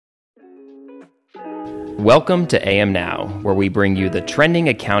Welcome to AM Now, where we bring you the trending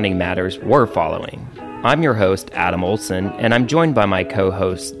accounting matters we're following. I'm your host, Adam Olson, and I'm joined by my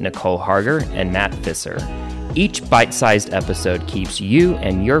co-hosts, Nicole Harger and Matt Visser. Each bite-sized episode keeps you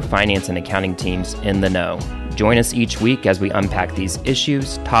and your finance and accounting teams in the know. Join us each week as we unpack these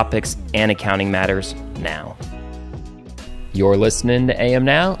issues, topics, and accounting matters now. You're listening to AM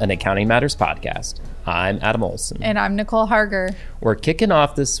Now, an Accounting Matters podcast. I'm Adam Olson. And I'm Nicole Harger. We're kicking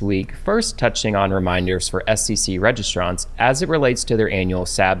off this week, first touching on reminders for SEC registrants as it relates to their annual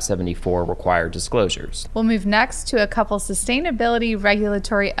SAB 74 required disclosures. We'll move next to a couple sustainability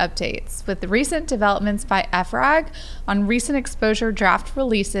regulatory updates with the recent developments by EFRAG on recent exposure draft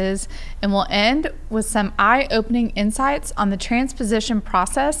releases, and we'll end with some eye-opening insights on the transposition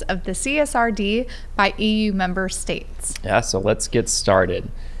process of the CSRD by EU member states. Yeah, so let's get started.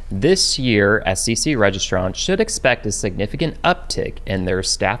 This year, SEC registrants should expect a significant uptick in their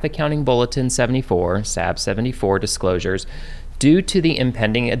Staff Accounting Bulletin 74, SAB 74 disclosures due to the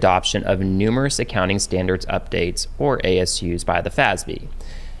impending adoption of numerous accounting standards updates, or ASUs, by the FASB.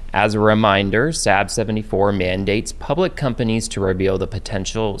 As a reminder, SAB 74 mandates public companies to reveal the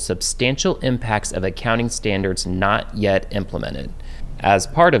potential substantial impacts of accounting standards not yet implemented. As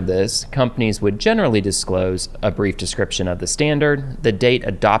part of this, companies would generally disclose a brief description of the standard, the date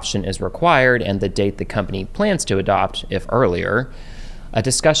adoption is required, and the date the company plans to adopt, if earlier, a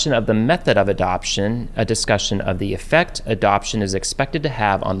discussion of the method of adoption, a discussion of the effect adoption is expected to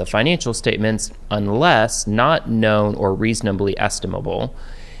have on the financial statements unless not known or reasonably estimable,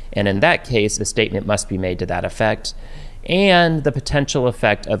 and in that case, a statement must be made to that effect, and the potential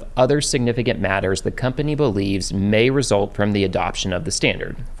effect of other significant matters the company believes may result from the adoption of the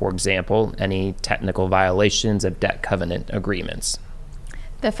standard. For example, any technical violations of debt covenant agreements.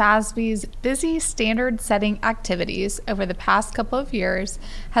 The FASB's busy standard-setting activities over the past couple of years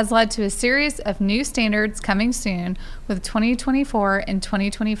has led to a series of new standards coming soon with 2024 and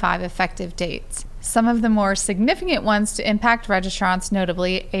 2025 effective dates. Some of the more significant ones to impact registrants,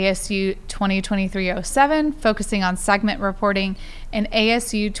 notably ASU 2023-07, focusing on segment reporting, and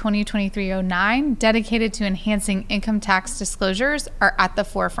ASU 2023-09, dedicated to enhancing income tax disclosures, are at the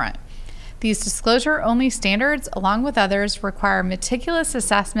forefront. These disclosure-only standards, along with others, require meticulous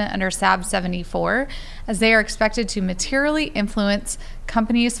assessment under SAB 74, as they are expected to materially influence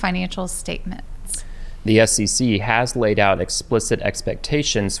companies' financial statements. The SEC has laid out explicit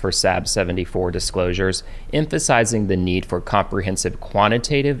expectations for SAB 74 disclosures, emphasizing the need for comprehensive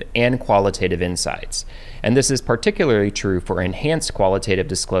quantitative and qualitative insights. And this is particularly true for enhanced qualitative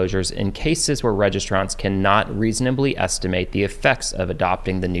disclosures in cases where registrants cannot reasonably estimate the effects of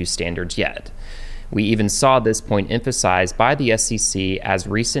adopting the new standards yet. We even saw this point emphasized by the SEC as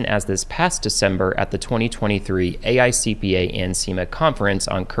recent as this past December at the 2023 AICPA and SEMA conference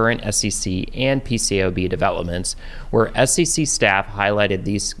on current SEC and PCAOB developments, where SEC staff highlighted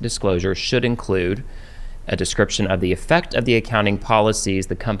these disclosures should include a description of the effect of the accounting policies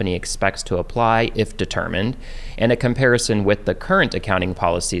the company expects to apply if determined, and a comparison with the current accounting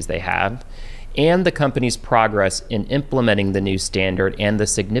policies they have, and the company's progress in implementing the new standard and the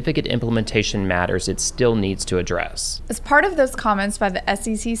significant implementation matters it still needs to address. As part of those comments by the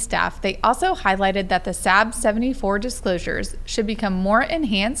SEC staff, they also highlighted that the SAB 74 disclosures should become more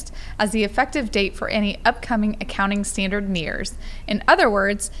enhanced as the effective date for any upcoming accounting standard nears. In other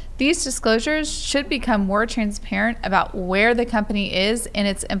words, these disclosures should become more transparent about where the company is in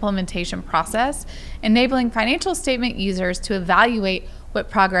its implementation process, enabling financial statement users to evaluate what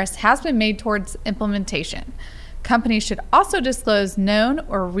progress has been made towards implementation. Companies should also disclose known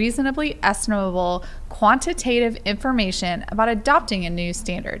or reasonably estimable quantitative information about adopting a new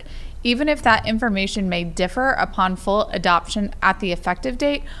standard, even if that information may differ upon full adoption at the effective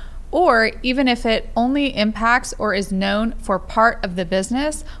date, or even if it only impacts or is known for part of the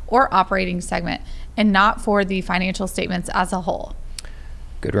business or operating segment and not for the financial statements as a whole.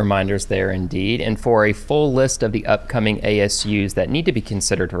 Good reminders there indeed. And for a full list of the upcoming ASUs that need to be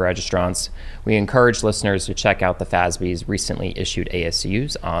considered for registrants, we encourage listeners to check out the FASB's recently issued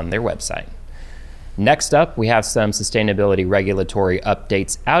ASUs on their website. Next up, we have some sustainability regulatory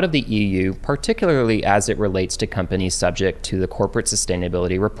updates out of the EU, particularly as it relates to companies subject to the Corporate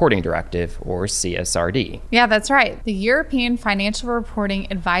Sustainability Reporting Directive, or CSRD. Yeah, that's right. The European Financial Reporting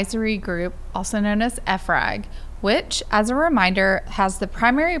Advisory Group, also known as EFRAG, which, as a reminder, has the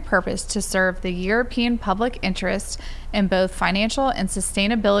primary purpose to serve the European public interest in both financial and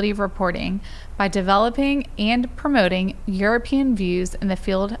sustainability reporting by developing and promoting European views in the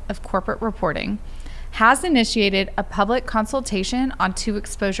field of corporate reporting, has initiated a public consultation on 2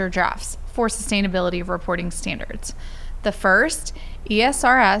 exposure drafts for sustainability reporting standards. The first,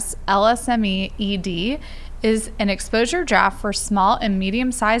 ESRS LSME ED, is an exposure draft for small and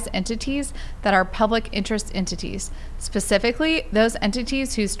medium-sized entities that are public interest entities, specifically those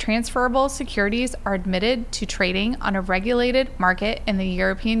entities whose transferable securities are admitted to trading on a regulated market in the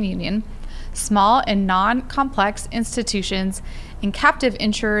European Union, small and non-complex institutions, and captive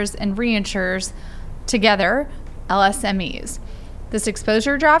insurers and reinsurers, together LSMEs. This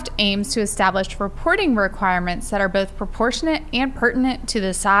exposure draft aims to establish reporting requirements that are both proportionate and pertinent to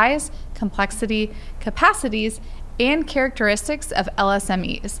the size, complexity, capacities, and characteristics of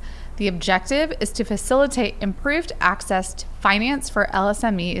LSMEs. The objective is to facilitate improved access to finance for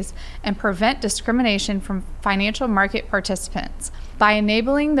LSMEs and prevent discrimination from financial market participants. By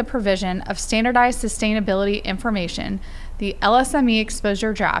enabling the provision of standardized sustainability information, the LSME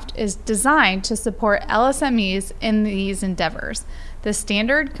exposure draft is designed to support LSMEs in these endeavors. The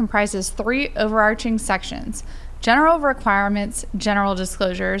standard comprises 3 overarching sections: general requirements, general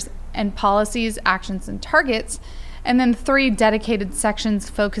disclosures, and policies, actions, and targets, and then 3 dedicated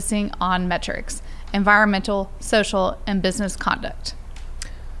sections focusing on metrics: environmental, social, and business conduct.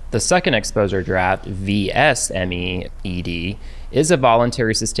 The second exposure draft, VSME-ED, is a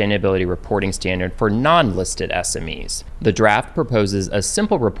voluntary sustainability reporting standard for non-listed SMEs. The draft proposes a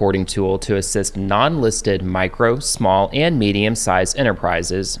simple reporting tool to assist non-listed micro, small, and medium-sized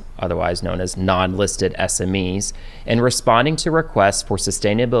enterprises, otherwise known as non-listed SMEs, in responding to requests for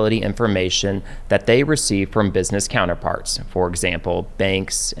sustainability information that they receive from business counterparts, for example,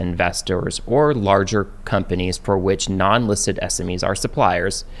 banks, investors, or larger companies for which non-listed SMEs are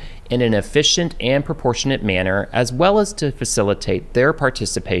suppliers, in an efficient and proportionate manner, as well as to facilitate their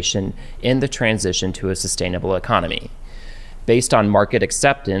participation in the transition to a sustainable economy. Based on market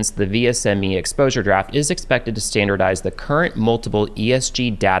acceptance, the VSME exposure draft is expected to standardize the current multiple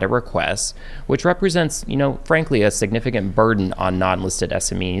ESG data requests, which represents, frankly, a significant burden on non-listed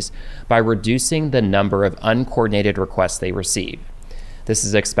SMEs by reducing the number of uncoordinated requests they receive. This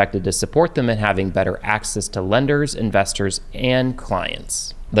is expected to support them in having better access to lenders, investors, and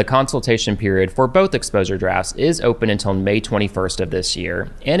clients. The consultation period for both exposure drafts is open until May 21st of this year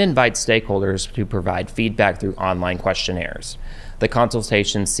and invites stakeholders to provide feedback through online questionnaires. The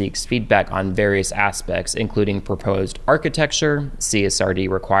consultation seeks feedback on various aspects, including proposed architecture, CSRD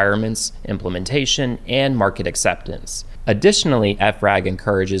requirements, implementation, and market acceptance. Additionally, EFRAG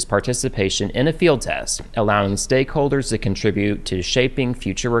encourages participation in a field test, allowing stakeholders to contribute to shaping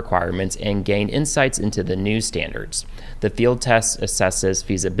future requirements and gain insights into the new standards. The field test assesses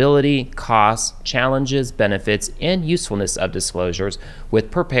feasibility, costs, challenges, benefits, and usefulness of disclosures, with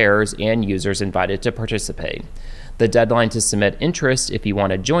preparers and users invited to participate. The deadline to submit interest if you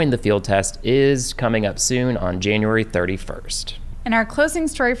want to join the field test is coming up soon on January 31st. And our closing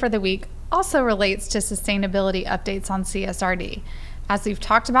story for the week also relates to sustainability updates on CSRD. As we've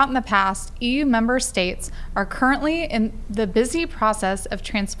talked about in the past, EU member states are currently in the busy process of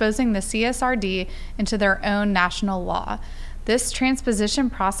transposing the CSRD into their own national law. This transposition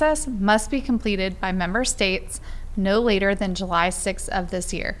process must be completed by member states no later than July 6th of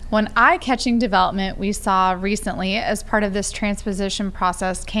this year. One eye-catching development we saw recently as part of this transposition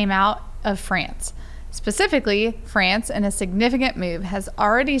process came out of France. Specifically, France, in a significant move, has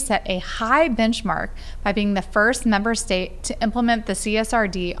already set a high benchmark by being the first member state to implement the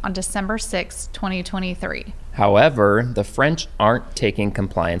CSRD on December 6, 2023. However, the French aren't taking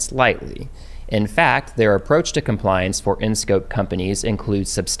compliance lightly. In fact, their approach to compliance for in-scope companies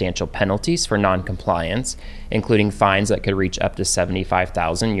includes substantial penalties for non-compliance, including fines that could reach up to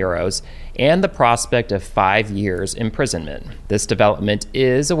 75,000 euros, and the prospect of 5 years imprisonment. This development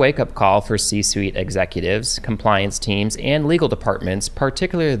is a wake-up call for C-suite executives, compliance teams, and legal departments,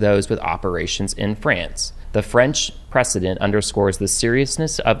 particularly those with operations in France. The French precedent underscores the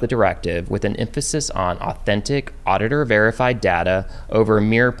seriousness of the directive, with an emphasis on authentic, auditor-verified data over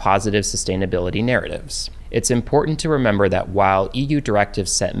mere positive sustainability narratives. It's important to remember that while EU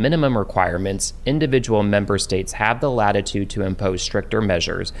directives set minimum requirements, individual member states have the latitude to impose stricter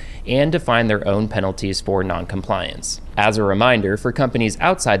measures and define their own penalties for noncompliance. As a reminder, for companies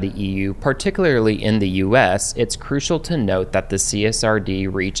outside the EU, particularly in the US, it's crucial to note that the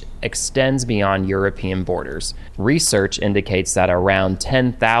CSRD reach extends beyond European borders. Research indicates that around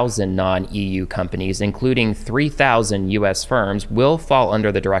 10,000 non-EU companies, including 3,000 US firms, will fall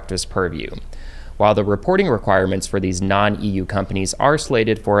under the directive's purview. While the reporting requirements for these non-EU companies are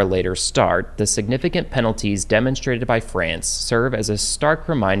slated for a later start, the significant penalties demonstrated by France serve as a stark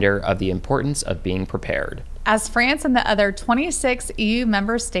reminder of the importance of being prepared. As France and the other 26 EU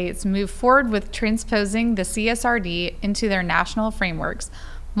member states move forward with transposing the CSRD into their national frameworks,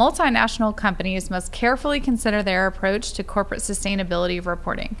 Multinational companies must carefully consider their approach to corporate sustainability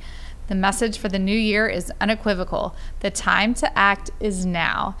reporting. The message for the new year is unequivocal. The time to act is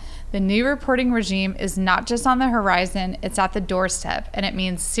now. The new reporting regime is not just on the horizon, it's at the doorstep, and it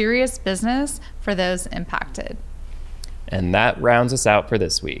means serious business for those impacted. And that rounds us out for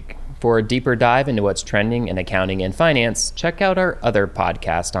this week. For a deeper dive into what's trending in accounting and finance, check out our other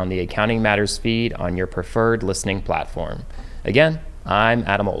podcast on the Accounting Matters feed on your preferred listening platform. Again, I'm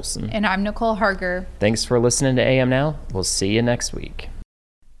Adam Olson. And I'm Nicole Harger. Thanks for listening to AM Now. We'll see you next week.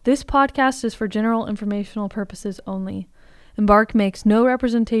 This podcast is for general informational purposes only. Embark makes no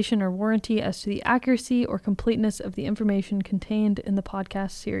representation or warranty as to the accuracy or completeness of the information contained in the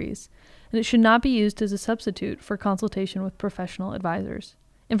podcast series, and it should not be used as a substitute for consultation with professional advisors.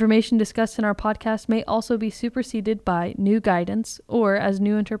 Information discussed in our podcast may also be superseded by new guidance or as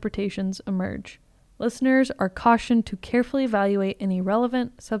new interpretations emerge. Listeners are cautioned to carefully evaluate any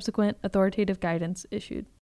relevant, subsequent authoritative guidance issued.